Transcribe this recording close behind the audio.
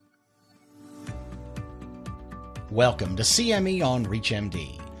Welcome to CME on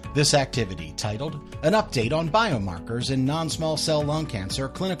ReachMD. This activity, titled An Update on Biomarkers in Non-Small Cell Lung Cancer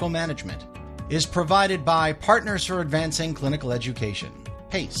Clinical Management, is provided by Partners for Advancing Clinical Education,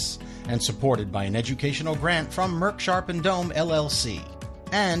 PACE, and supported by an educational grant from Merck Sharp & Dome LLC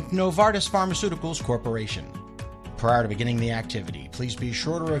and Novartis Pharmaceuticals Corporation. Prior to beginning the activity, please be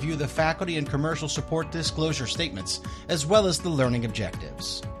sure to review the faculty and commercial support disclosure statements, as well as the learning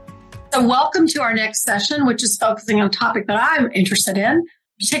objectives. So welcome to our next session, which is focusing on a topic that I'm interested in,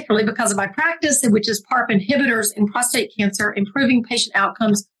 particularly because of my practice, which is PARP inhibitors in prostate cancer, improving patient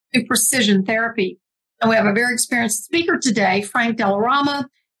outcomes through precision therapy. And we have a very experienced speaker today, Frank Rama,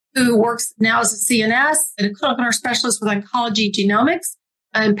 who works now as a CNS and a clinical nurse specialist with oncology genomics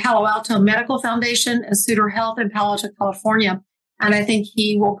in Palo Alto Medical Foundation and Suter Health in Palo Alto, California. And I think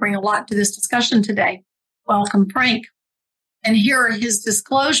he will bring a lot to this discussion today. Welcome, Frank. And here are his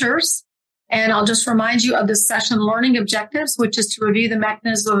disclosures. And I'll just remind you of the session learning objectives, which is to review the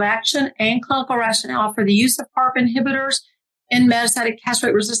mechanism of action and clinical rationale for the use of PARP inhibitors in metastatic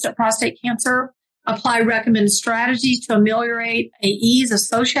castrate-resistant prostate cancer, apply recommended strategies to ameliorate AEs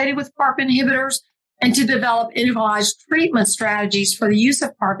associated with PARP inhibitors, and to develop individualized treatment strategies for the use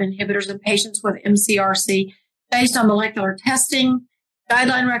of PARP inhibitors in patients with MCRC based on molecular testing,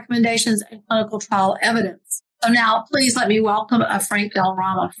 guideline recommendations, and clinical trial evidence. So now, please let me welcome Frank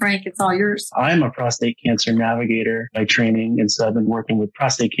Rama. Frank, it's all yours. I'm a prostate cancer navigator by training, and so I've been working with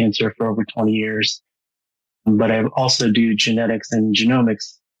prostate cancer for over 20 years. But I also do genetics and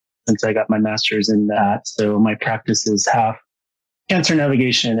genomics since I got my master's in that. So my practice is half cancer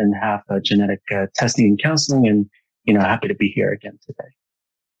navigation and half genetic testing and counseling. And, happy to be here again today.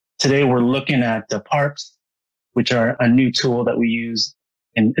 Today, we're looking at the PARPs, which are a new tool that we use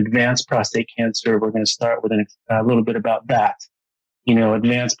in advanced prostate cancer. We're going to start with a little bit about that.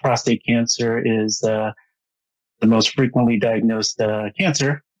 Advanced prostate cancer is the most frequently diagnosed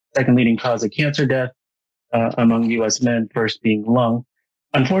cancer, second leading cause of cancer death among U.S. men, first being lung.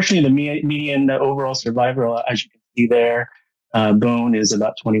 Unfortunately, the median overall survival, as you can see there, bone is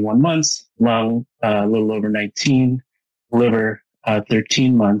about 21 months, lung a little over 19, liver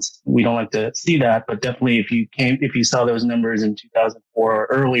 13 months. We don't like to see that, but definitely if you saw those numbers in 2004 or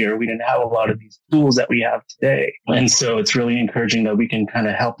earlier, we didn't have a lot of these tools that we have today. And so it's really encouraging that we can kind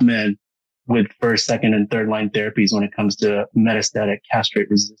of help men with first, second, and third line therapies when it comes to metastatic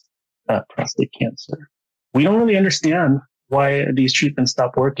castrate-resistant prostate cancer. We don't really understand why these treatments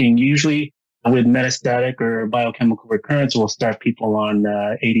stop working. Usually with metastatic or biochemical recurrence, we'll start people on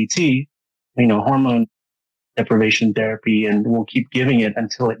ADT, hormone deprivation therapy, and we'll keep giving it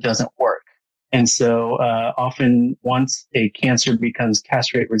until it doesn't work. And so often once a cancer becomes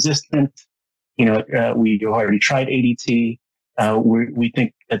castrate resistant, we already tried ADT. We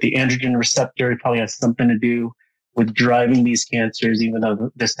think that the androgen receptor probably has something to do with driving these cancers, even though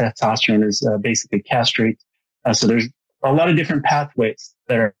this testosterone is basically castrate. So there's a lot of different pathways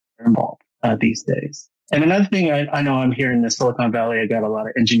that are involved these days. And another thing, I know I'm here in the Silicon Valley, I got a lot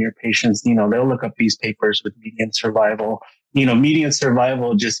of engineer patients, they'll look up these papers with median survival. Median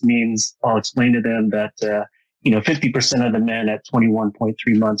survival just means I'll explain to them that, 50% of the men at 21.3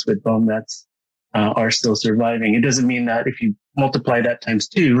 months with bone mets are still surviving. It doesn't mean that if you multiply that times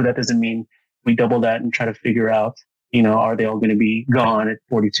 2, that doesn't mean we double that and try to figure out, are they all going to be gone at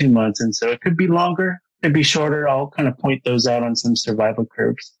 42 months? And so it could be longer, could be shorter. I'll kind of point those out on some survival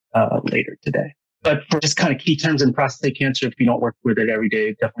curves later today. But for just kind of key terms in prostate cancer, if you don't work with it every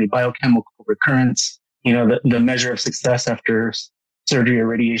day, definitely biochemical recurrence, the measure of success after surgery or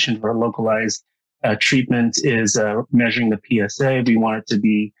radiation for localized treatment is measuring the PSA. We want it to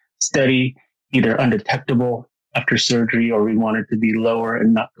be steady, either undetectable after surgery, or we want it to be lower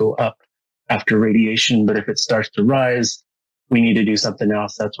and not go up after radiation. But if it starts to rise, we need to do something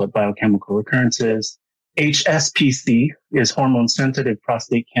else. That's what biochemical recurrence is. HSPC is hormone-sensitive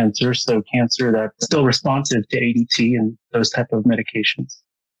prostate cancer, so cancer that's still responsive to ADT and those type of medications.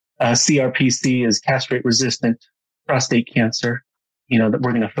 CRPC is castrate-resistant prostate cancer. That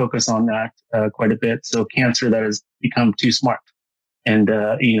we're going to focus on that quite a bit. So cancer that has become too smart, and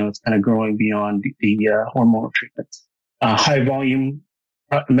it's kind of growing beyond the hormonal treatments. High-volume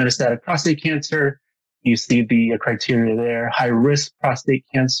metastatic prostate cancer. You see the criteria there. High-risk prostate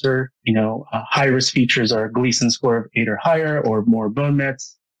cancer, high-risk features are Gleason score of 8 or higher or more bone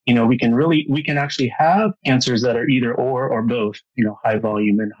mets. We can actually have cancers that are either or both, high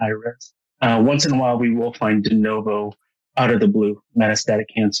volume and high risk. Once in a while, we will find de novo out of the blue metastatic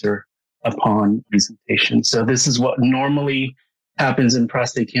cancer upon presentation. So this is what normally happens in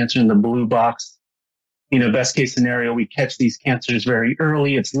prostate cancer in the blue box. Best case scenario, we catch these cancers very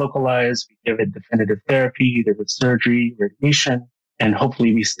early. It's localized. We give it definitive therapy, either with surgery, radiation, and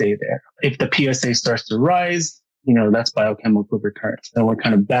hopefully we stay there. If the PSA starts to rise, that's biochemical recurrence. Then we're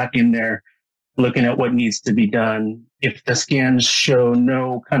kind of back in there looking at what needs to be done. If the scans show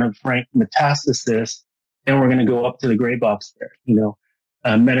no kind of frank metastasis, then we're going to go up to the gray box there,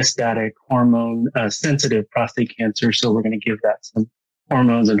 metastatic hormone sensitive prostate cancer. So we're going to give that some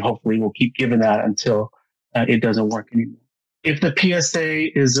hormones, and hopefully we'll keep giving that until it doesn't work anymore. If the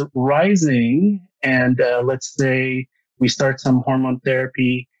PSA is rising and let's say we start some hormone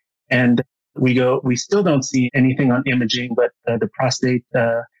therapy and we still don't see anything on imaging, but the prostate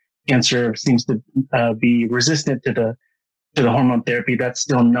cancer seems to be resistant to the hormone therapy, that's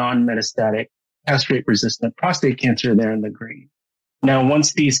still non-metastatic castrate-resistant prostate cancer there in the green. Now,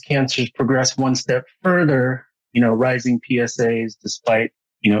 once these cancers progress one step further, rising PSAs despite,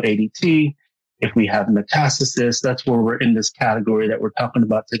 ADT, if we have metastasis, that's where we're in this category that we're talking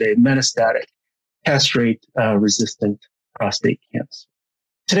about today, metastatic castrate-resistant prostate cancer.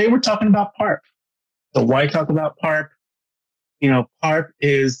 Today, we're talking about PARP. So why talk about PARP? PARP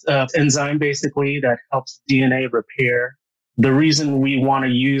is an enzyme basically that helps DNA repair. The reason we want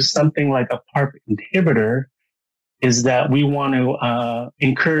to use something like a PARP inhibitor is that we want to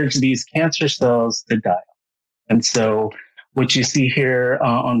encourage these cancer cells to die. And so what you see here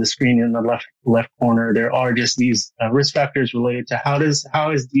on the screen in the left corner, there are just these risk factors related to how is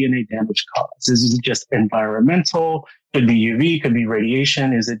DNA damage caused? Is it just environmental? Could be UV, could be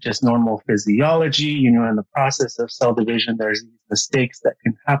radiation. Is it just normal physiology? In the process of cell division, there's these mistakes that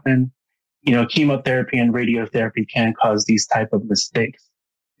can happen. Chemotherapy and radiotherapy can cause these type of mistakes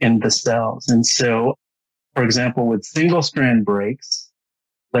in the cells. And so, for example, with single strand breaks,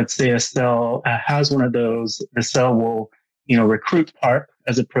 let's say a cell has one of those, the cell will, recruit PARP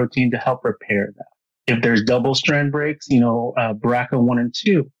as a protein to help repair that. If there's double strand breaks, BRCA1 and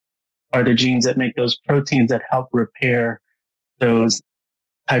 2 are the genes that make those proteins that help repair those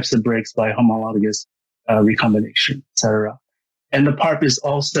types of breaks by homologous recombination, et cetera. And the PARP is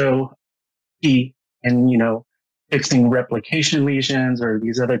also key in, fixing replication lesions or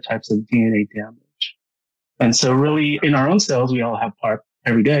these other types of DNA damage. And so really in our own cells, we all have PARP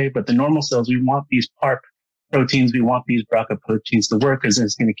every day, but the normal cells, we want these PARP proteins, we want these BRCA proteins to work because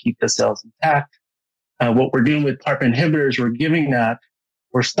it's going to keep the cells intact. What we're doing with PARP inhibitors,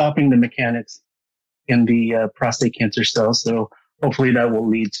 we're stopping the mechanics in the prostate cancer cells. So hopefully that will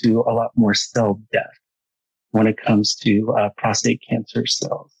lead to a lot more cell death when it comes to prostate cancer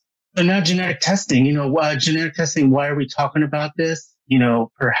cells. So now genetic testing, genetic testing, why are we talking about this?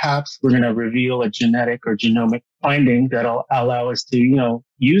 Perhaps we're going to reveal a genetic or genomic finding that'll allow us to,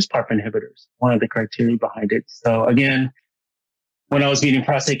 use PARP inhibitors, one of the criteria behind it. So again, when I was meeting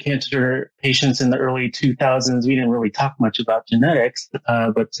prostate cancer patients in the early 2000s, we didn't really talk much about genetics.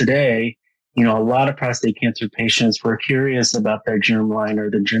 But today, a lot of prostate cancer patients were curious about their germline or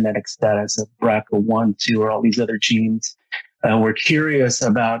the genetic status of BRCA1, 2, or all these other genes. We're curious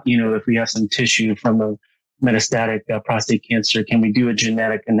about, if we have some tissue from a metastatic prostate cancer, can we do a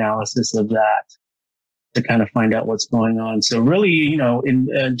genetic analysis of that to kind of find out what's going on? So really,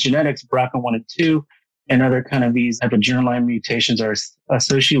 in genetics, BRCA1 and 2 and other kind of these type of germline mutations are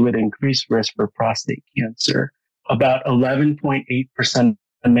associated with increased risk for prostate cancer. About 11.8%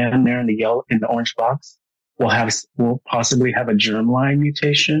 of men there in the orange box will possibly have a germline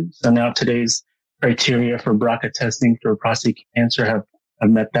mutation. So now today's criteria for BRCA testing for prostate cancer have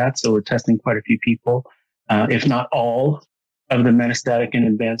met that. So we're testing quite a few people, if not all of the metastatic and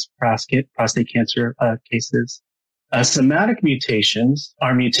advanced prostate cancer cases. Somatic mutations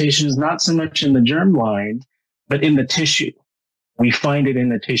are mutations not so much in the germline, but in the tissue. We find it in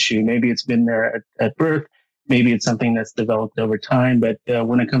the tissue. Maybe it's been there at birth. Maybe it's something that's developed over time. But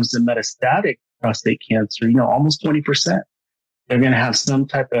when it comes to metastatic prostate cancer, almost 20%, they're going to have some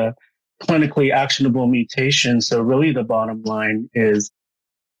type of clinically actionable mutation. So really the bottom line is,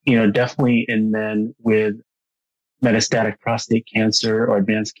 definitely in men with metastatic prostate cancer or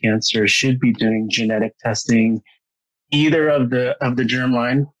advanced cancer should be doing genetic testing, either of the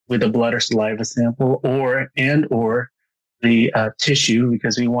germline with a blood or saliva sample or the tissue,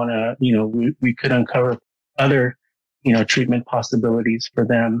 because we want to, we could uncover other, treatment possibilities for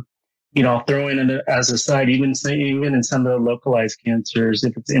them. I'll throw in as a side, even in some of the localized cancers,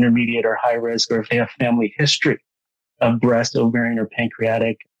 if it's intermediate or high risk, or if they have family history of breast, ovarian, or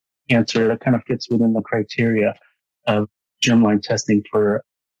pancreatic cancer, that kind of fits within the criteria of germline testing for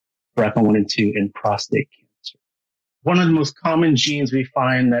BRCA1 and 2 in prostate cancer. One of the most common genes we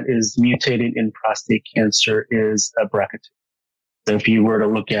find that is mutated in prostate cancer is BRCA2. So if you were to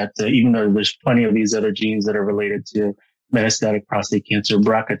look at, even though there's plenty of these other genes that are related to metastatic prostate cancer,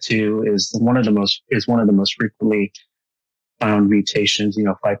 BRCA2 is one of the most frequently found mutations,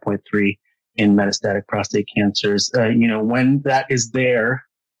 5.3 in metastatic prostate cancers. When that is there,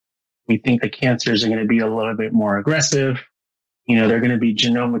 we think the cancers are going to be a little bit more aggressive. They're going to be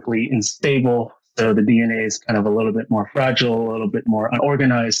genomically unstable. So the DNA is kind of a little bit more fragile, a little bit more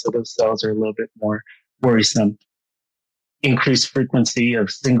unorganized. So those cells are a little bit more worrisome. Increased frequency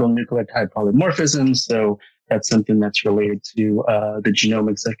of single nucleotide polymorphism. So that's something that's related to the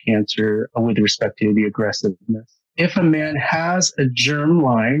genomics of cancer with respect to the aggressiveness. If a man has a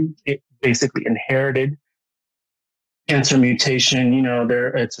germline, it basically inherited cancer mutation,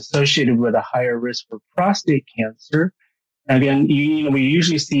 it's associated with a higher risk for prostate cancer. Again, we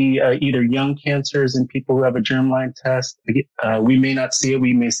usually see either young cancers in people who have a germline test. We may not see it.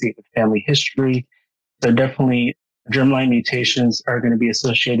 We may see it with family history. So definitely germline mutations are going to be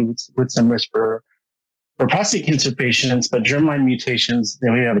associated with some risk for prostate cancer patients, but germline mutations,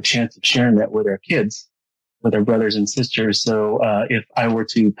 then we have a chance of sharing that with our kids, with our brothers and sisters. So if I were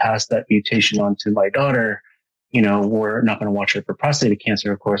to pass that mutation on to my daughter, we're not going to watch her for prostate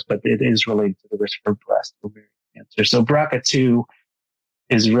cancer, of course, but it is related to the risk for breast ovarian cancer. So BRCA2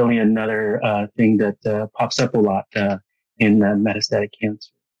 is really another thing that pops up a lot in metastatic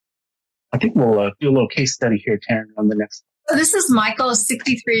cancer. I think we'll do a little case study here, Terran, on the next. So this is Michael, a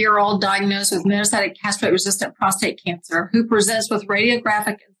 63-year-old diagnosed with metastatic castrate-resistant prostate cancer, who presents with radiographic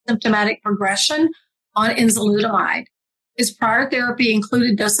and symptomatic progression on enzalutamide. His prior therapy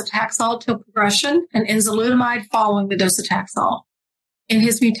included docetaxel till progression and enzalutamide following the docetaxel. In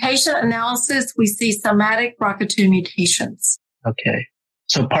his mutation analysis, we see somatic BRCA2 mutations. Okay.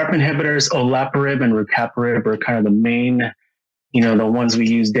 So PARP inhibitors, olaparib and rucaparib are kind of the main, the ones we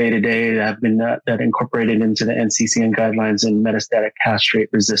use day to day that have been that incorporated into the NCCN guidelines in metastatic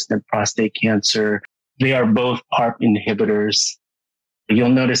castrate-resistant prostate cancer. They are both PARP inhibitors. You'll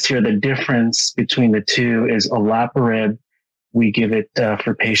notice here the difference between the two is olaparib. We give it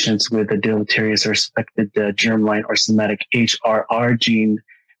for patients with a deleterious or suspected germline or somatic HRR gene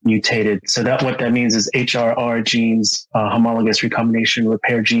mutated. So what that means is HRR genes, homologous recombination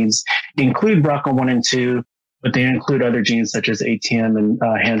repair genes, include BRCA1 and 2, but they include other genes such as ATM and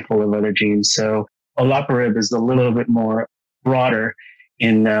a handful of other genes. So olaparib is a little bit more broader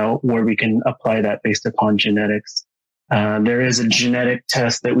in where we can apply that based upon genetics. There is a genetic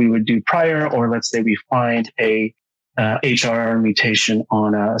test that we would do prior, or let's say we find a HRR mutation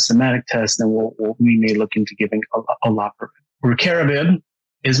on a somatic test, then we may look into giving olaparib. Rucaparib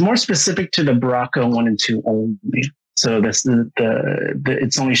is more specific to the BRCA1 and 2 only. So that's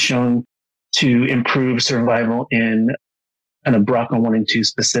it's only shown to improve survival in kind of BRCA1 and 2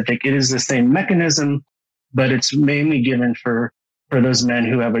 specific. It is the same mechanism, but it's mainly given for those men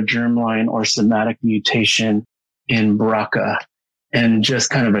who have a germline or somatic mutation in BRCA. And just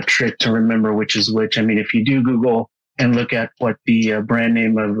kind of a trick to remember which is which. I mean, if you do Google and look at what the brand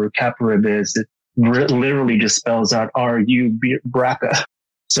name of rucaparib is, it literally just spells out RU BRCA.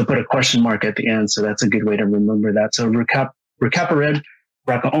 So put a question mark at the end. So that's a good way to remember that. So rucaparib,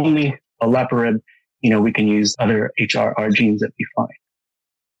 BRCA only, olaparib, we can use other HRR genes that we find.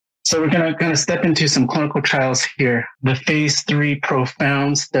 So we're going to kind of step into some clinical trials here. The phase 3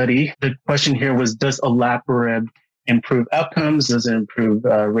 PROFOUND study. The question here was, does olaparib improve outcomes? Does it improve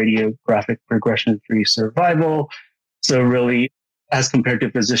radiographic progression-free survival? So really, as compared to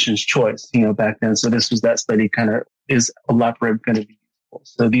physician's choice, back then. So this was that study kind of, is olaparib going to be useful?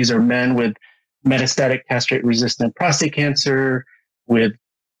 So these are men with metastatic castrate-resistant prostate cancer with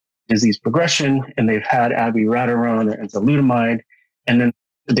disease progression, and they've had abiraterone or enzalutamide, and then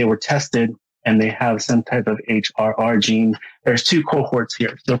they were tested and they have some type of HRR gene. There's 2 cohorts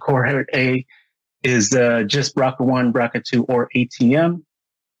here. So cohort A is just BRCA1, BRCA2, or ATM.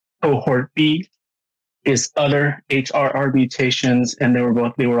 Cohort B is other HRR mutations, and they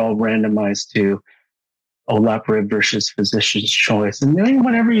were all randomized to olaparib versus physician's choice. And then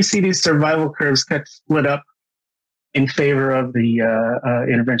whenever you see these survival curves get split up in favor of the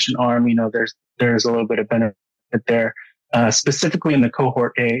intervention arm, there's a little bit of benefit there. Specifically in the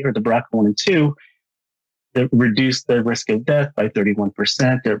cohort A, or the BRCA1 and 2, that reduced the risk of death by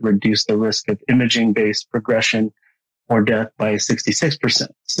 31%. It reduced the risk of imaging-based progression or death by 66%.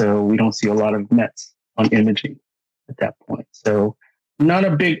 So we don't see a lot of Mets on imaging at that point. So not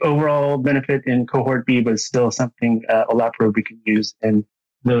a big overall benefit in cohort B, but still something olaparib we can use in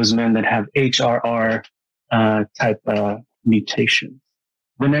those men that have HRR type mutations.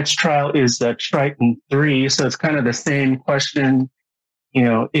 The next trial is Triton 3. So it's kind of the same question.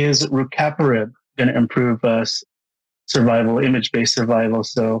 Is rucaparib going to improve survival, image-based survival,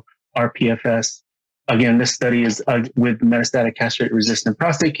 so RPFS. Again, this study is with metastatic castrate-resistant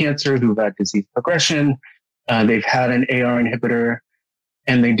prostate cancer who've had disease progression. They've had an AR inhibitor,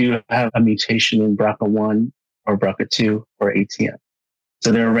 and they do have a mutation in BRCA1 or BRCA2 or ATM.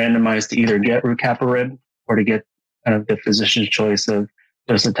 So they're randomized to either get rucaparib or to get kind of the physician's choice of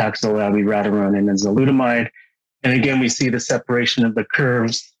docetaxel, abiraterone, and enzalutamide. And again, we see the separation of the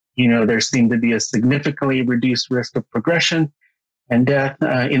curves. There seemed to be a significantly reduced risk of progression and death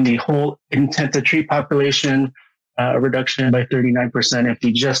in the whole intent to treat population, a reduction by 39%. If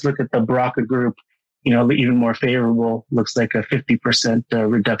you just look at the BRCA group, even more favorable, looks like a 50%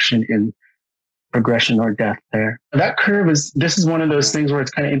 reduction in progression or death there. That curve this is one of those things where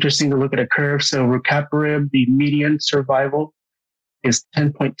it's kind of interesting to look at a curve. So rucaparib, the median survival is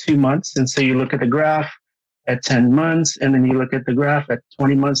 10.2 months. And so you look at the graph at 10 months, and then you look at the graph at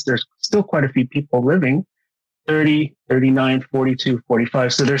 20 months, there's still quite a few people living, 30, 39, 42,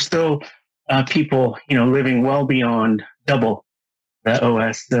 45. So there's still people, living well beyond double the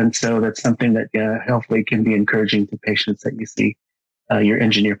OS. And so that's something that hopefully can be encouraging to patients that you see, your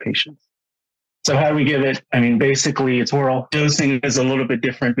engineer patients. So how do we give it? Basically it's oral. Dosing is a little bit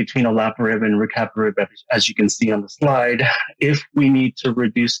different between olaparib and rucaparib, as you can see on the slide. If we need to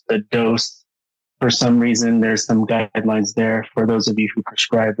reduce the dose for some reason, there's some guidelines there for those of you who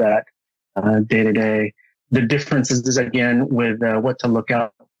prescribe that day to day. The differences is again with what to look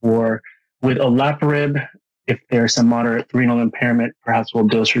out for. With olaparib, if there's some moderate renal impairment, perhaps we'll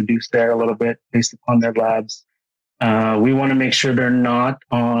dose reduce there a little bit based upon their labs. We want to make sure they're not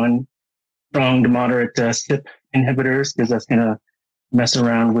on strong to moderate CYP inhibitors, because that's going to mess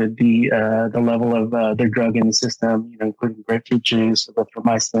around with the level of their drug in the system, including grapefruit juice,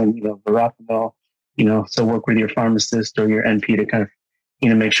 erythromycin, verapamil. So work with your pharmacist or your NP to kind of,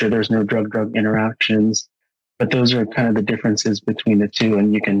 make sure there's no drug-drug interactions. But those are kind of the differences between the two,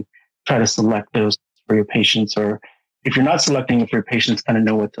 and you can try to select those for your patients, or if you're not selecting it for your patients, kind of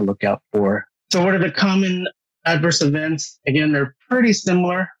know what to look out for. So what are the common adverse events? Again, they're pretty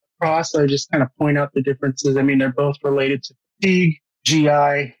similar across. So I just kind of point out the differences. They're both related to fatigue,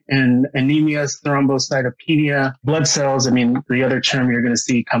 GI, and anemia, thrombocytopenia, blood cells. The other term you're going to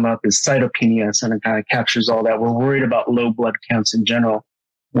see come up is cytopenia. So it kind of captures all that. We're worried about low blood counts in general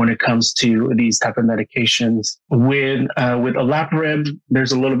when it comes to these type of medications. With olaparib,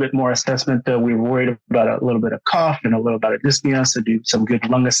 there's a little bit more assessment, though. We're worried about a little bit of cough and a little bit of dyspnea. So do some good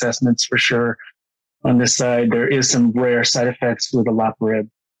lung assessments for sure. On this side, there is some rare side effects with olaparib,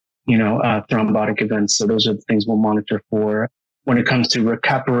 thrombotic events. So those are the things we'll monitor for. When it comes to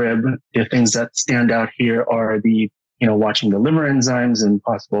rucaparib, the things that stand out here are watching the liver enzymes and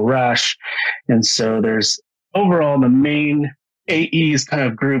possible rash. And so there's overall the main AEs kind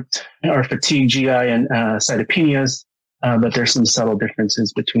of grouped are fatigue, GI, and cytopenias. But there's some subtle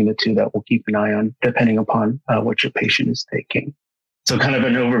differences between the two that we'll keep an eye on depending upon what your patient is taking. So kind of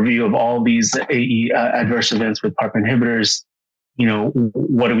an overview of all these AE adverse events with PARP inhibitors.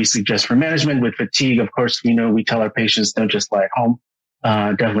 What do we suggest for management? With fatigue, of course, we tell our patients don't just lie at home.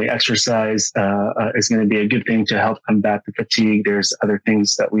 Definitely exercise is going to be a good thing to help combat the fatigue. There's other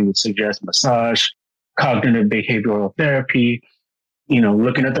things that we would suggest: massage, cognitive behavioral therapy,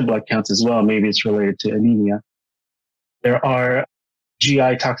 looking at the blood counts as well. Maybe it's related to anemia. There are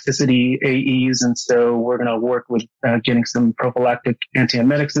GI toxicity AEs, and so we're going to work with getting some prophylactic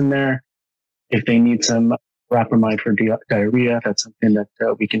antiemetics in there. If they need some rapamide for diarrhea, that's something that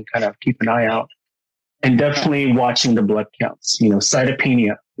we can kind of keep an eye out. And definitely watching the blood counts.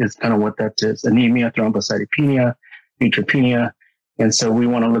 Cytopenia is kind of what that is: anemia, thrombocytopenia, neutropenia. And so we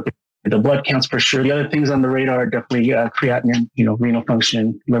want to look at the blood counts for sure. The other things on the radar are definitely creatinine, renal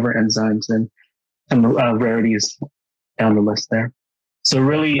function, liver enzymes, and some rarities down the list there. So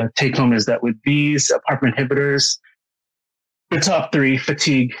really, take home is that with these PARP inhibitors, the top three,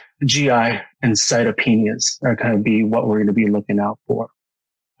 fatigue, GI, and cytopenias, are going to be what we're going to be looking out for.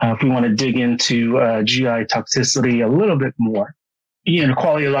 If we want to dig into GI toxicity a little bit more,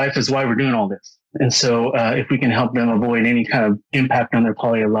 quality of life is why we're doing all this. And so if we can help them avoid any kind of impact on their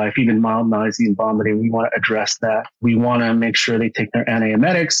quality of life, even mild nausea and vomiting, we want to address that. We want to make sure they take their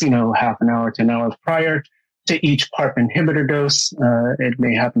antiemetics, half an hour to an hour prior to each PARP inhibitor dose. It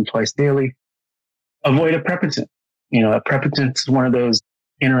may happen twice daily. Avoid aprepitant. Aprepitant is one of those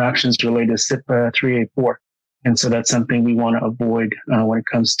interactions related to CYP3A4. And so that's something we want to avoid when it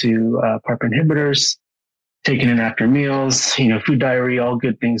comes to PARP inhibitors. Taking in after meals, food diarrhea, all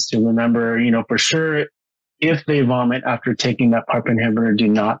good things to remember. For sure, if they vomit after taking that PARP inhibitor, do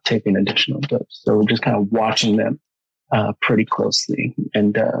not take an additional dose. So we're just kind of watching them pretty closely.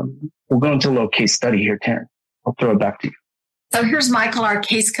 And we'll go into a little case study here, Terran. I'll throw it back to you. So here's Michael. Our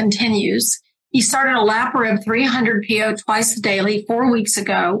case continues. He started olaparib 300 PO twice daily 4 weeks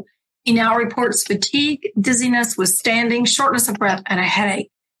ago. He now reports fatigue, dizziness with standing, shortness of breath, and a headache.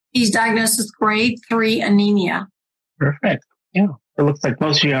 He's diagnosed with grade 3 anemia. Perfect. Yeah. It looks like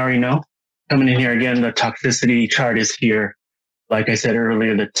most of you already know. Coming in here again, the toxicity chart is here. Like I said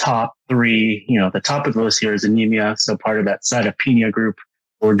earlier, the top three, the top of the list here is anemia. So part of that cytopenia group.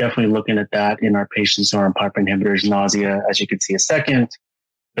 We're definitely looking at that in our patients who are on PARP inhibitors, nausea, as you can see a second,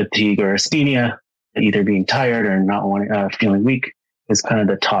 fatigue or asthenia, either being tired or not feeling weak is kind of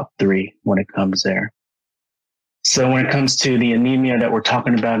the top three when it comes there. So when it comes to the anemia that we're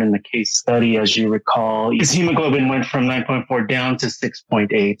talking about in the case study, as you recall, his hemoglobin went from 9.4 down to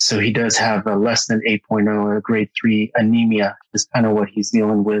 6.8. So he does have a less than 8.0 or grade 3 anemia is kind of what he's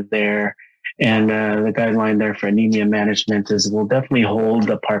dealing with there. And the guideline there for anemia management is we'll definitely hold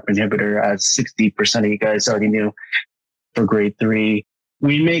the PARP inhibitor, as 60% of you guys already knew, for grade 3.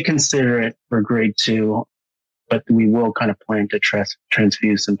 We may consider it for grade 2, but we will kind of plan to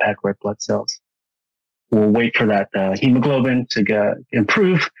transfuse some packed red blood cells. We'll wait for that hemoglobin to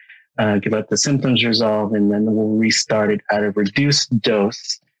improve, let the symptoms resolve, and then we'll restart it at a reduced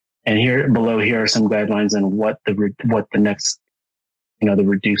dose. And here are some guidelines on what the next, the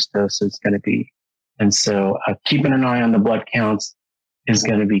reduced dose is going to be. And so keeping an eye on the blood counts is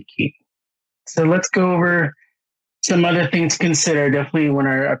going to be key. So let's go over some other things to consider. Definitely when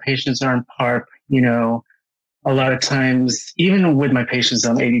our patients are on PARP, a lot of times, even with my patients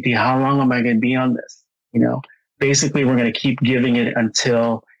on ADT, how long am I going to be on this? Basically we're going to keep giving it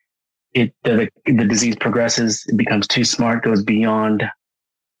until the disease progresses, it becomes too smart, goes beyond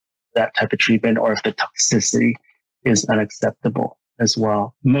that type of treatment, or if the toxicity is unacceptable as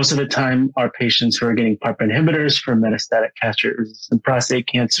well. Most of the time, our patients who are getting PARP inhibitors for metastatic castrate-resistant prostate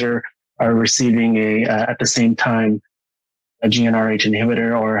cancer are receiving at the same time a GnRH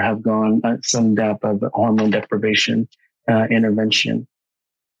inhibitor or have gone some depth of hormone deprivation intervention.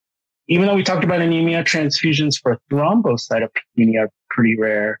 Even though we talked about anemia, transfusions for thrombocytopenia are pretty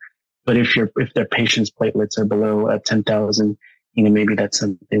rare. But if their patient's platelets are below 10,000, maybe that's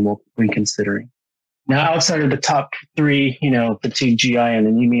something we'll be considering. Now, outside of the top three, fatigue, GI, and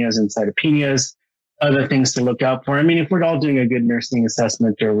anemias and cytopenias, other things to look out for. I mean, if we're all doing a good nursing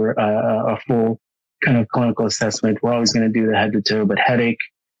assessment or a full kind of clinical assessment, we're always going to do the head to toe, but headache,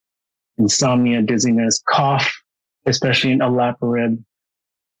 insomnia, dizziness, cough, especially in olaparib,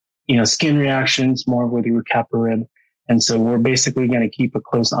 skin reactions, more with rucaparib. And so we're basically going to keep a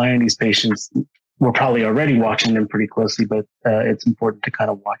close eye on these patients. We're probably already watching them pretty closely, but it's important to kind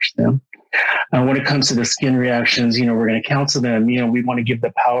of watch them. When it comes to the skin reactions, we're going to counsel them. We want to give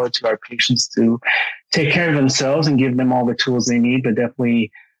the power to our patients to take care of themselves and give them all the tools they need, but definitely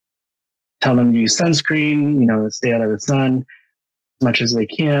tell them to use sunscreen, stay out of the sun as much as they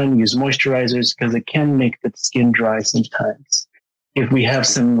can, use moisturizers because it can make the skin dry sometimes. If we have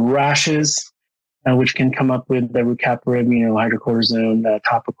some rashes, which can come up with the rucaparib, hydrocortisone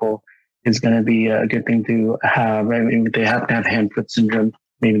topical is going to be a good thing to have. I mean, if they have to have hand-foot syndrome,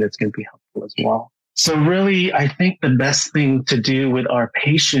 maybe that's going to be helpful as well. So really, I think the best thing to do with our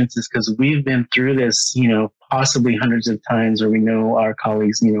patients is because we've been through this, possibly hundreds of times, or we know our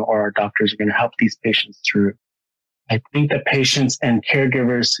colleagues, or our doctors are going to help these patients through. I think that patients and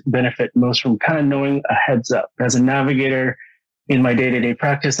caregivers benefit most from kind of knowing a heads up. As a navigator in my day-to-day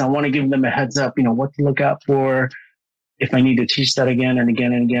practice, I want to give them a heads up, what to look out for, if I need to teach that again and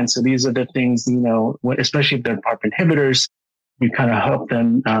again and again. So these are the things, especially if they're PARP inhibitors, we kind of help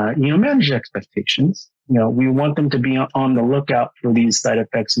them, manage expectations. We want them to be on the lookout for these side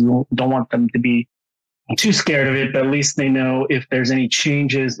effects. We don't want them to be too scared of it, but at least they know if there's any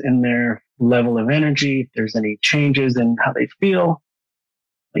changes in their level of energy, if there's any changes in how they feel.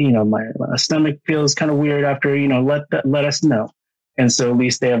 My stomach feels kind of weird after, let us know. And so at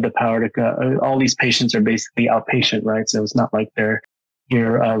least they have the power to, all these patients are basically outpatient, right? So it's not like they're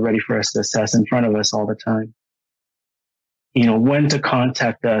here ready for us to assess in front of us all the time. When to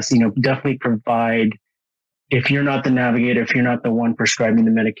contact us, definitely provide, if you're not the navigator, if you're not the one prescribing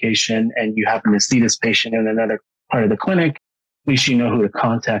the medication and you happen to see this patient in another part of the clinic, at least you know who to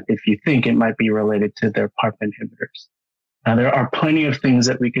contact if you think it might be related to their PARP inhibitors. There are plenty of things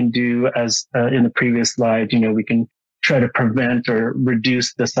that we can do as in the previous slide. We can try to prevent or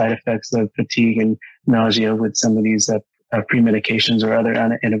reduce the side effects of fatigue and nausea with some of these pre-medications or other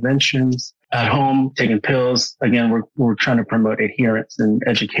interventions. At home, taking pills. Again, we're trying to promote adherence and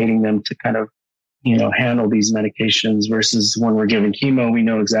educating them to kind of, handle these medications versus when we're giving chemo, we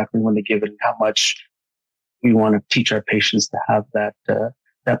know exactly when to give it and how much. We want to teach our patients to have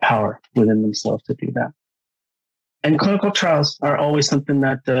that power within themselves to do that. And clinical trials are always something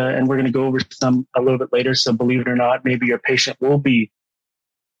that, and we're going to go over some a little bit later. So believe it or not, maybe your patient will be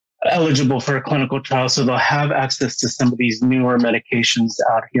eligible for a clinical trial. So they'll have access to some of these newer medications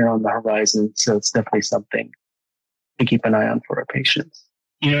out here on the horizon. So it's definitely something to keep an eye on for our patients.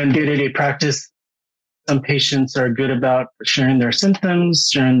 In day-to-day practice, some patients are good about sharing their symptoms,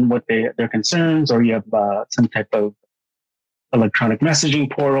 sharing what their concerns, or you have some type of electronic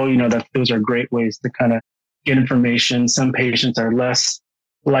messaging portal. Those are great ways to kind of get information. Some patients are less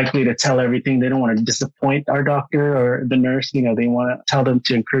likely to tell everything. They don't want to disappoint our doctor or the nurse. They want to tell them,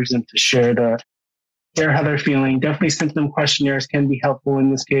 to encourage them to share how they're feeling. Definitely symptom questionnaires can be helpful in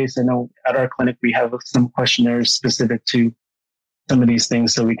this case. I know at our clinic, we have some questionnaires specific to some of these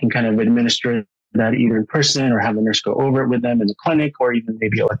things, so we can kind of administer that either in person or have the nurse go over it with them in the clinic, or even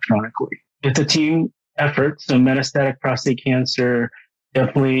maybe electronically. It's a team effort. So metastatic prostate cancer,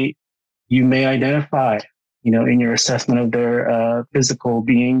 definitely you may identify, in your assessment of their physical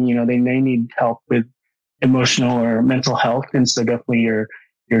being, they may need help with emotional or mental health. And so definitely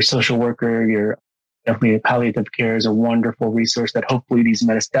your social worker, definitely palliative care is a wonderful resource that hopefully these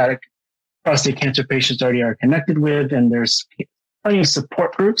metastatic prostate cancer patients already are connected with. And there's plenty of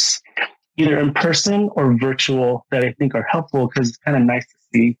support groups, either in person or virtual, that I think are helpful, because it's kind of nice to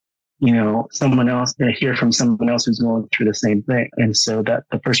see, someone else, and hear from someone else who's going through the same thing. And so that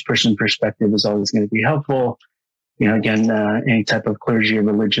the first person perspective is always going to be helpful. Again, any type of clergy or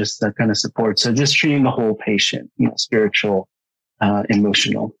religious, that kind of support. So just treating the whole patient, spiritual,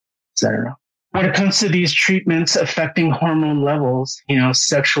 emotional, etc. When it comes to these treatments affecting hormone levels,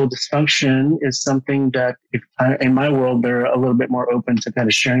 sexual dysfunction is something that, in my world, they're a little bit more open to kind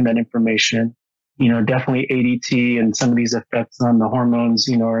of sharing that information. Definitely ADT and some of these effects on the hormones,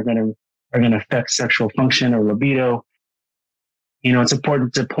 are going to affect sexual function or libido. It's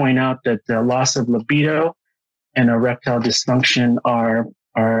important to point out that the loss of libido and erectile dysfunction are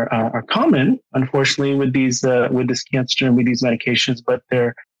common, unfortunately, with this cancer and with these medications, but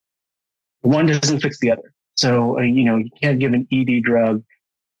one doesn't fix the other. So, you can't give an ED drug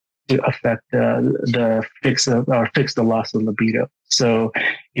to affect fix the loss of libido. So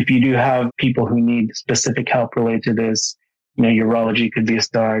if you do have people who need specific help related to this, urology could be a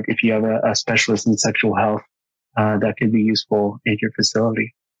start. If you have a specialist in sexual health, that could be useful in your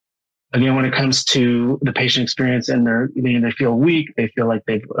facility. Again, when it comes to the patient experience and they feel weak, they feel like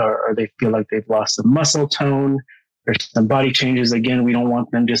they've lost some muscle tone, there's some body changes. Again, we don't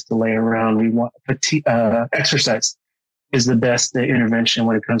want them just to lay around. We want exercise is the best intervention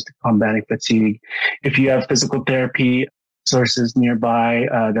when it comes to combating fatigue. If you have physical therapy sources nearby,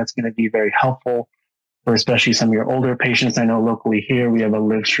 that's going to be very helpful for especially some of your older patients. I know locally here we have a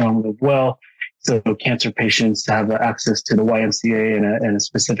Live Strong, Live Well. So cancer patients have access to the YMCA and a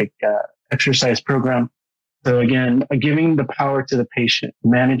specific exercise program. So again, giving the power to the patient,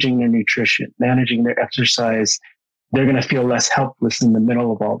 managing their nutrition, managing their exercise, they're going to feel less helpless in the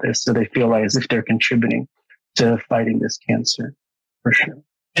middle of all this. So they feel as if they're contributing to fighting this cancer, for sure.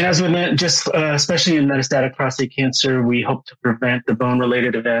 And as with especially in metastatic prostate cancer, we hope to prevent the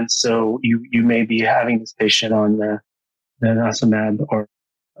bone-related events. So you may be having this patient on the denosumab or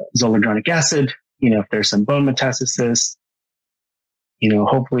zoledronic acid. If there's some bone metastasis,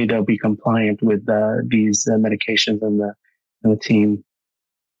 hopefully they'll be compliant with these medications and the team.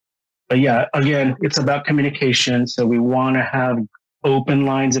 But yeah, again, it's about communication. So we want to have open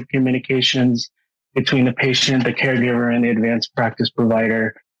lines of communications between the patient, the caregiver, and the advanced practice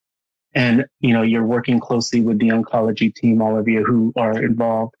provider. And, you're working closely with the oncology team, all of you who are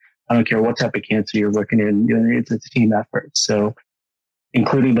involved. I don't care what type of cancer you're working in. It's a team effort. So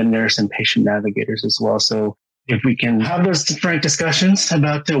including the nurse and patient navigators as well. So if we can have those frank discussions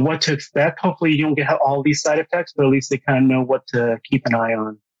about what to expect, hopefully you don't get all these side effects, but at least they kind of know what to keep an eye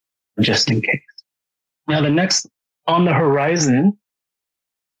on just in case. Now, the next on the horizon,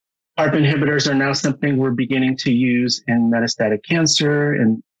 PARP inhibitors are now something we're beginning to use in metastatic cancer.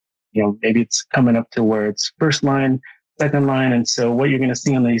 And, maybe it's coming up to where it's first line, second line. And so what you're going to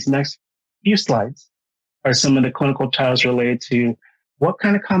see on these next few slides are some of the clinical trials related to what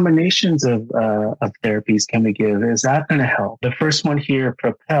kind of combinations of therapies can we give? Is that going to help? The first one here,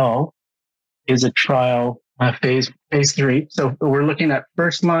 PROPEL, is a trial, phase 3. So we're looking at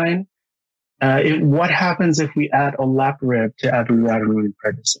first line. What happens if we add olaparib to abiraterone in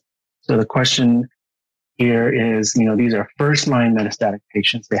pregnancy? So the question here is, these are first line metastatic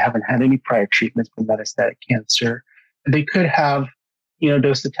patients. They haven't had any prior treatments for metastatic cancer. They could have,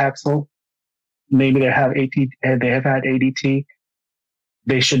 docetaxel. Maybe they have had ADT.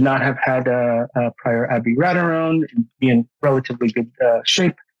 They should not have had a prior abiraterone and be in relatively good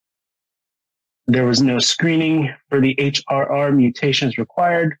shape. There was no screening for the HRR mutations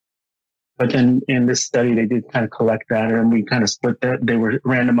required. But then in this study, they did kind of collect that, and we kind of split that. They were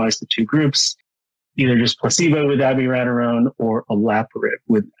randomized to two groups, either just placebo with abiraterone or olaparib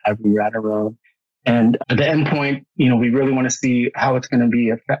with abiraterone. And the endpoint, we really want to see how it's going to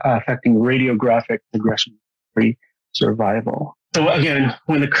be affecting radiographic progression-free survival. So again,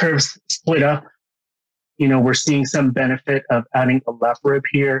 when the curves split up, we're seeing some benefit of adding olaparib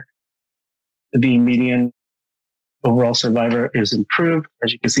here. The median overall survivor is improved.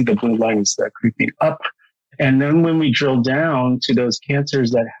 As you can see, the blue line is creeping up. And then when we drill down to those cancers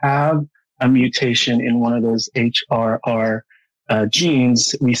that have a mutation in one of those HRR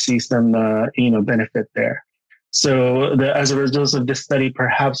genes, we see some, benefit there. So as a result of this study,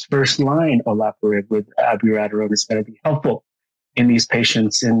 perhaps first-line olaparib with abiraterone is going to be helpful in these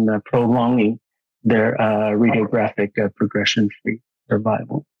patients in prolonging their radiographic progression-free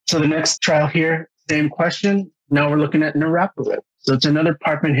survival. So the next trial here, same question. Now we're looking at niraparib. So it's another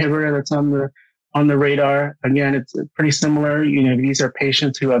PARP inhibitor that's on the radar. Again, it's pretty similar. These are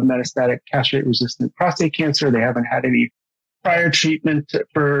patients who have metastatic castrate-resistant prostate cancer. They haven't had any prior treatment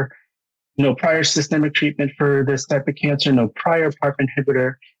for, prior systemic treatment for this type of cancer, no prior PARP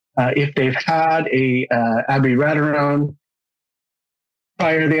inhibitor. If they've had a abiraterone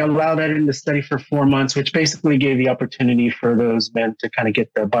prior, they allowed that in the study for 4 months, which basically gave the opportunity for those men to kind of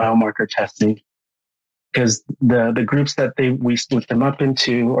get the biomarker testing. Because the groups that we split them up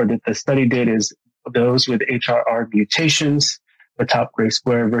into, or that the study did, is those with HRR mutations, the top gray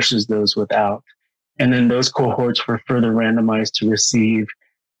square, versus those without. And then those cohorts were further randomized to receive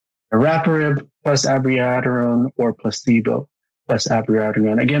niraparib plus abiraterone or placebo plus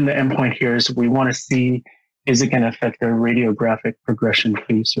abiraterone. Again, the endpoint here is we want to see, is it going to affect their radiographic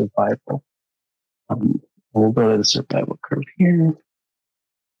progression-free survival? We'll go to the survival curve here.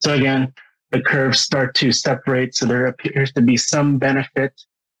 So again, the curves start to separate. So there appears to be some benefit.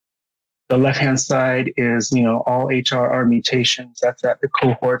 The left-hand side is, all HRR mutations. That's at the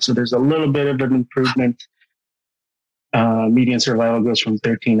cohort. So there's a little bit of an improvement. Median survival goes from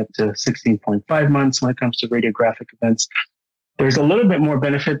 13 up to 16.5 months when it comes to radiographic events. There's a little bit more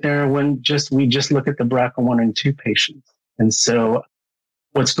benefit there when we just look at the BRCA1 and 2 patients. And so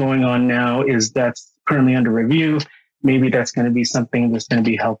what's going on now is that's currently under review. Maybe that's going to be something that's going to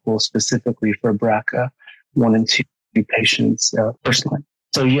be helpful specifically for BRCA1 and 2 patients first line.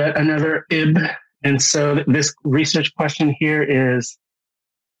 So yet another IB. And so this research question here is,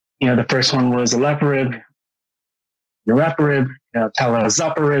 the first one was olaparib, niraparib,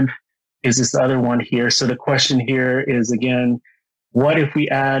 talazoparib is this other one here. So the question here is, again, what if we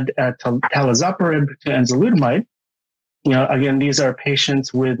add talazoparib to enzalutamide? Again, these are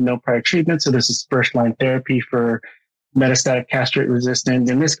patients with no prior treatment. So this is first line therapy for metastatic castrate-resistant,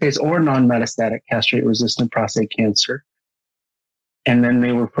 in this case, or non-metastatic castrate-resistant prostate cancer. And then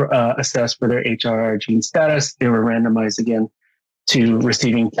they were assessed for their HRR gene status. They were randomized again to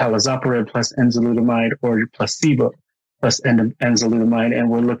receiving talazoparib plus enzalutamide or placebo plus enzalutamide. And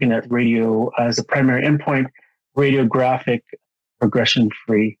we're looking at as a primary endpoint, radiographic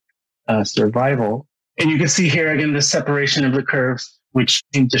progression-free survival. And you can see here again the separation of the curves, which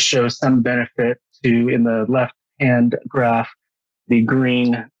seem to show some benefit to, in the left-hand graph, the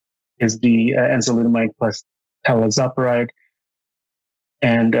green is the enzalutamide plus talazoparib.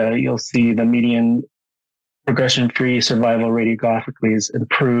 And you'll see the median progression-free survival radiographically is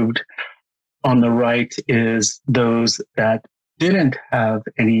improved. On the right is those that didn't have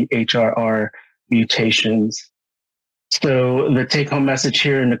any HRR mutations. So the take-home message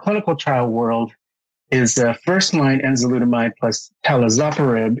here in the clinical trial world is first-line enzalutamide plus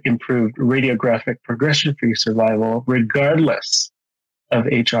talazoparib improved radiographic progression-free survival regardless of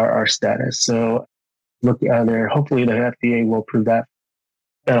HRR status. So look there. Hopefully the FDA will prove that.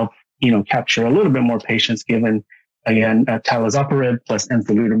 That'll, capture a little bit more patients given, again, talazoparib plus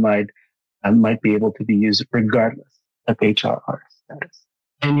enzalutamide might be able to be used regardless of HRR status.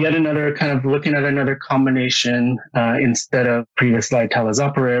 And yet another kind of looking at another combination, instead of previous slide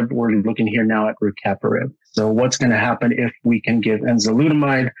talazoparib, we're looking here now at rucaparib. So what's going to happen if we can give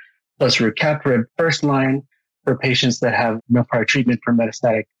enzalutamide plus rucaparib first line for patients that have no prior treatment for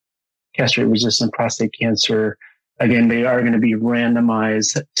metastatic castrate-resistant prostate cancer? Again, they are going to be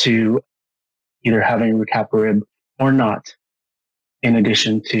randomized to either having rucaparib or not, in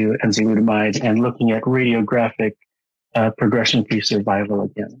addition to enzalutamide, and looking at radiographic progression-free survival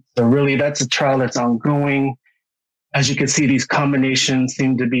again. So really, that's a trial that's ongoing. As you can see, these combinations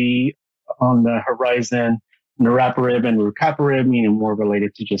seem to be on the horizon. Niraparib and rucaparib, meaning more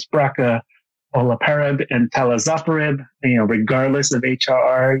related to just BRCA. olaparib and talazoparib, regardless of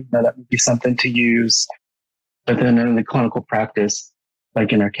HRR, that would be something to use. But then in the clinical practice,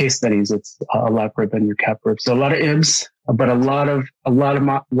 like in our case studies, it's olaparib and rucaparib. So a lot of IBs, but a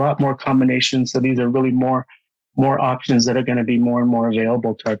lot more combinations. So these are really more options that are going to be more and more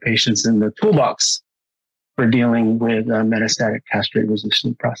available to our patients in the toolbox for dealing with metastatic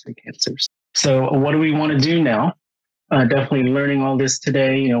castrate-resistant prostate cancers. So what do we want to do now? Definitely learning all this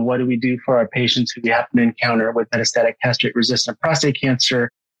today. What do we do for our patients who we happen to encounter with metastatic castrate-resistant prostate cancer?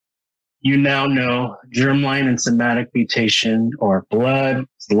 You now know germline and somatic mutation or blood,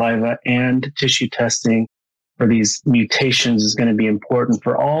 saliva, and tissue testing for these mutations is going to be important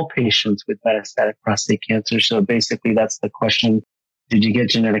for all patients with metastatic prostate cancer. So basically, that's the question. Did you get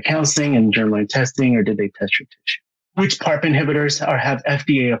genetic counseling and germline testing, or did they test your tissue? Which PARP inhibitors have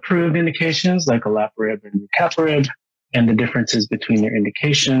FDA-approved indications like olaparib and rucaparib, and the differences between their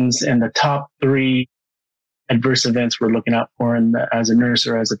indications, and the top 3 adverse events we're looking out for as a nurse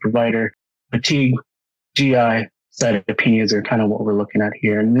or as a provider. Fatigue, GI, cytopenias are kind of what we're looking at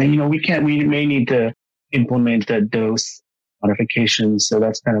here. And then, we may need to implement the dose modifications. So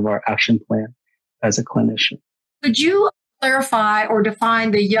that's kind of our action plan as a clinician. Could you clarify or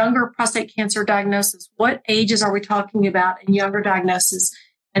define the younger prostate cancer diagnosis? What ages are we talking about in younger diagnosis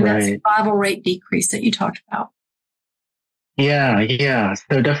and that survival rate decrease that you talked about? Yeah.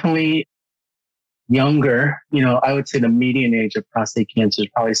 So definitely younger, I would say the median age of prostate cancer is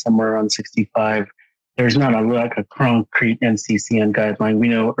probably somewhere around 65. There's not a concrete NCCN guideline. We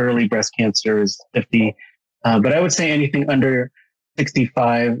know early breast cancer is 50, but I would say anything under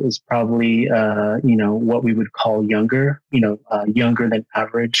 65 is probably, what we would call younger, younger than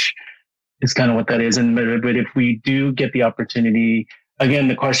average is kind of what that is. But if we do get the opportunity, again,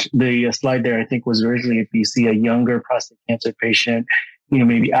 the slide there, I think was originally if you see a younger prostate cancer patient,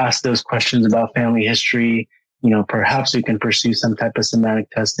 maybe ask those questions about family history, perhaps we can pursue some type of somatic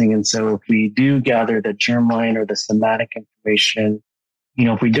testing. And so if we do gather the germline or the somatic information,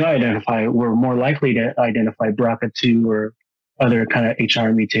 if we do identify, we're more likely to identify BRCA2 or other kind of HR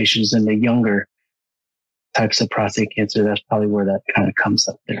mutations in the younger types of prostate cancer. That's probably where that kind of comes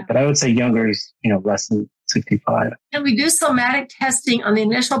up there. Yeah. But I would say younger is, less than 65. Can we do somatic testing on the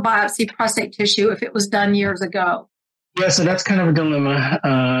initial biopsy prostate tissue if it was done years ago? Yeah, so that's kind of a dilemma.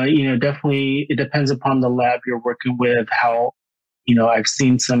 Definitely it depends upon the lab you're working with, how, I've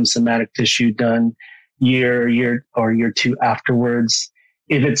seen some somatic tissue done year or year 2 afterwards.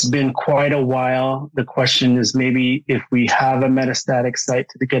 If it's been quite a while, the question is maybe if we have a metastatic site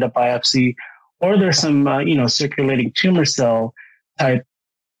to get a biopsy, or there's some, circulating tumor cell type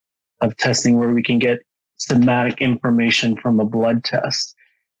of testing where we can get somatic information from a blood test.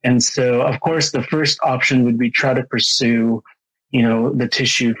 And so, of course, the first option would be try to pursue, the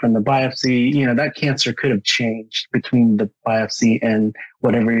tissue from the biopsy. That cancer could have changed between the biopsy and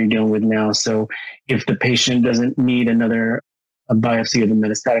whatever you're dealing with now. So if the patient doesn't need a biopsy of the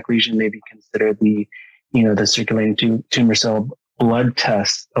metastatic lesion, maybe consider the circulating tumor cell blood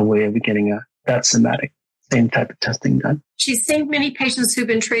test a way of getting that somatic, same type of testing done. She's seen many patients who've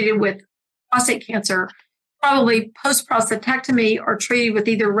been treated with prostate cancer, probably post-prostatectomy or treated with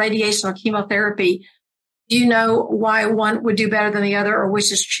either radiation or chemotherapy. Do you know why one would do better than the other, or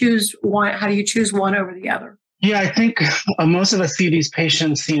which is choose one? How do you choose one over the other? Yeah, I think most of us see these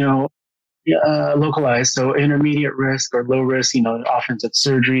patients, localized. So intermediate risk or low risk, often it's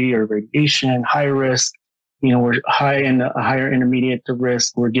surgery or radiation. High risk, we're higher intermediate to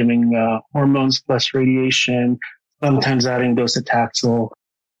risk. We're giving hormones plus radiation, sometimes adding docetaxel.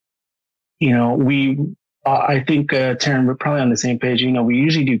 I think, Terran, we're probably on the same page. We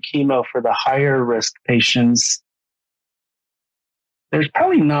usually do chemo for the higher risk patients. There's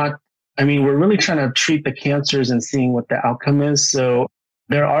probably not, we're really trying to treat the cancers and seeing what the outcome is. So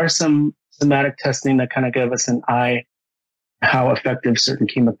there are some somatic testing that kind of give us an eye how effective certain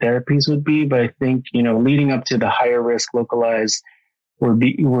chemotherapies would be. But I think, leading up to the higher risk localized,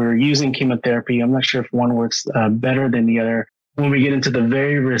 we're using chemotherapy. I'm not sure if one works better than the other. When we get into the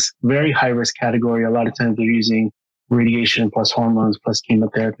very high risk category, a lot of times they're using radiation plus hormones plus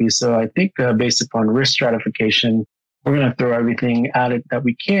chemotherapy. So I think based upon risk stratification, we're going to throw everything at it that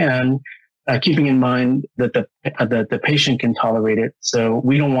we can, keeping in mind that the patient can tolerate it. So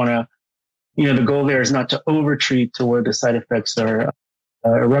we don't want to, the goal there is not to overtreat to where the side effects are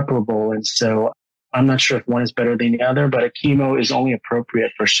irreparable. And so I'm not sure if one is better than the other, but a chemo is only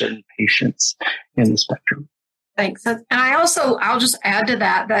appropriate for certain patients in the spectrum. Thanks. And I'll just add to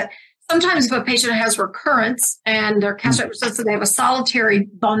that sometimes if a patient has recurrence and they're castrate-resistant, they have a solitary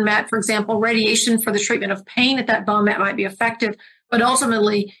bone mat, for example, radiation for the treatment of pain at that bone mat might be effective. But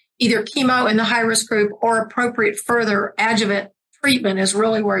ultimately, either chemo in the high-risk group or appropriate further adjuvant treatment is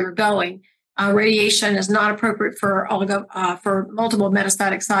really where you're going. Radiation is not appropriate for multiple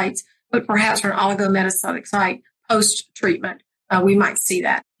metastatic sites, but perhaps for an oligometastatic site post-treatment, we might see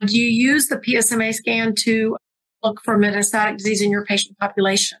that. Do you use the PSMA scan to look for metastatic disease in your patient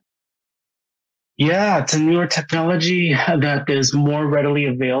population? Yeah, it's a newer technology that is more readily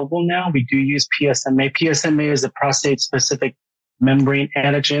available now. We do use PSMA. PSMA is a prostate-specific membrane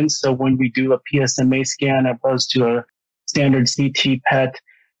antigen. So when we do a PSMA scan opposed to a standard CT PET,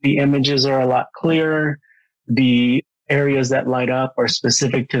 the images are a lot clearer. The areas that light up are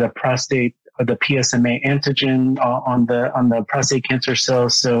specific to the prostate or the PSMA antigen on the prostate cancer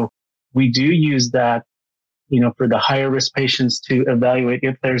cells. So we do use that, for the higher risk patients to evaluate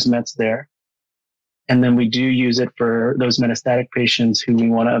if there's mets there. And then we do use it for those metastatic patients who we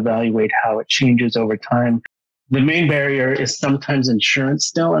want to evaluate how it changes over time. The main barrier is sometimes insurance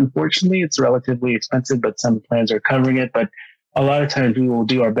still. Unfortunately, it's relatively expensive, but some plans are covering it. But a lot of times we will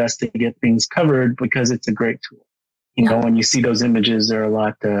do our best to get things covered because it's a great tool. When you see those images, they're a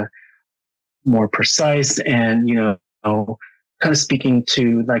lot more precise and, kind of speaking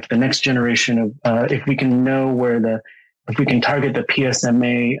to like the next generation of, if we can target the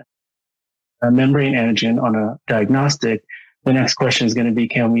PSMA membrane antigen on a diagnostic, the next question is going to be,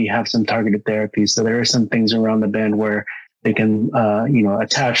 can we have some targeted therapies? So there are some things around the bend where they can,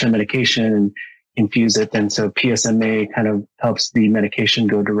 attach a medication and infuse it. And so PSMA kind of helps the medication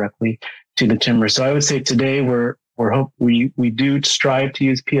go directly to the tumor. So I would say today we do strive to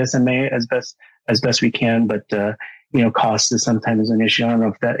use PSMA as best we can, but cost is sometimes an issue. I don't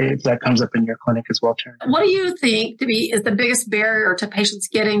know if that comes up in your clinic as well, Terran. What do you think is the biggest barrier to patients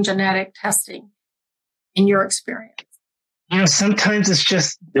getting genetic testing in your experience? Sometimes it's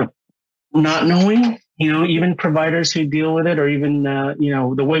just not knowing, even providers who deal with it, or even,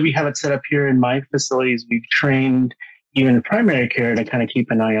 the way we have it set up here in my facilities, we've trained even primary care to kind of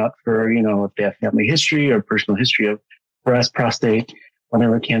keep an eye out for, if they have family history or personal history of breast, prostate,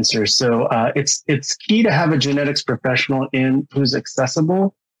 whatever cancer. So, it's key to have a genetics professional who's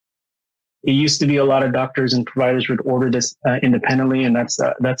accessible. It used to be a lot of doctors and providers would order this independently, and that's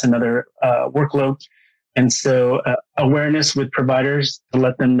another workload. And so awareness with providers to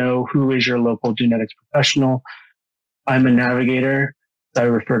let them know who is your local genetics professional. I'm a navigator. So I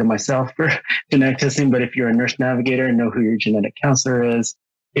refer to myself for genetic testing, but if you're a nurse navigator, know who your genetic counselor is.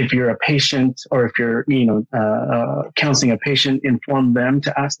 If you're a patient or if you're, counseling a patient, inform them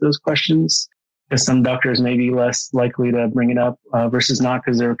to ask those questions, because some doctors may be less likely to bring it up versus not,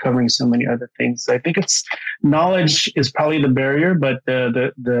 because they're covering so many other things. So I think knowledge is probably the barrier, but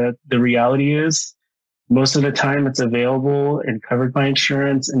the reality is, most of the time it's available and covered by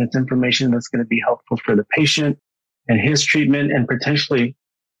insurance, and it's information that's going to be helpful for the patient and his treatment and potentially,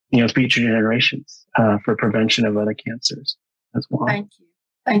 future generations for prevention of other cancers as well.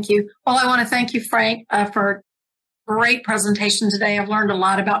 Thank you. Well, I want to thank you, Frank, for a great presentation today. I've learned a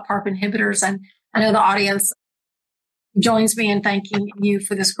lot about PARP inhibitors, and I know the audience joins me in thanking you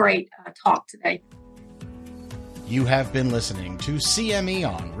for this great talk today. You have been listening to CME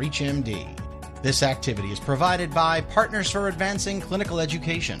on ReachMD. This activity is provided by Partners for Advancing Clinical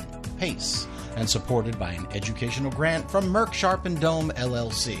Education, PACE, and supported by an educational grant from Merck Sharp & Dome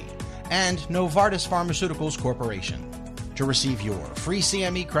LLC and Novartis Pharmaceuticals Corporation. To receive your free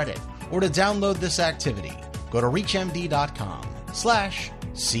CME credit or to download this activity, go to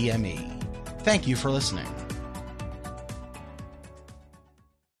reachmd.com/CME. Thank you for listening.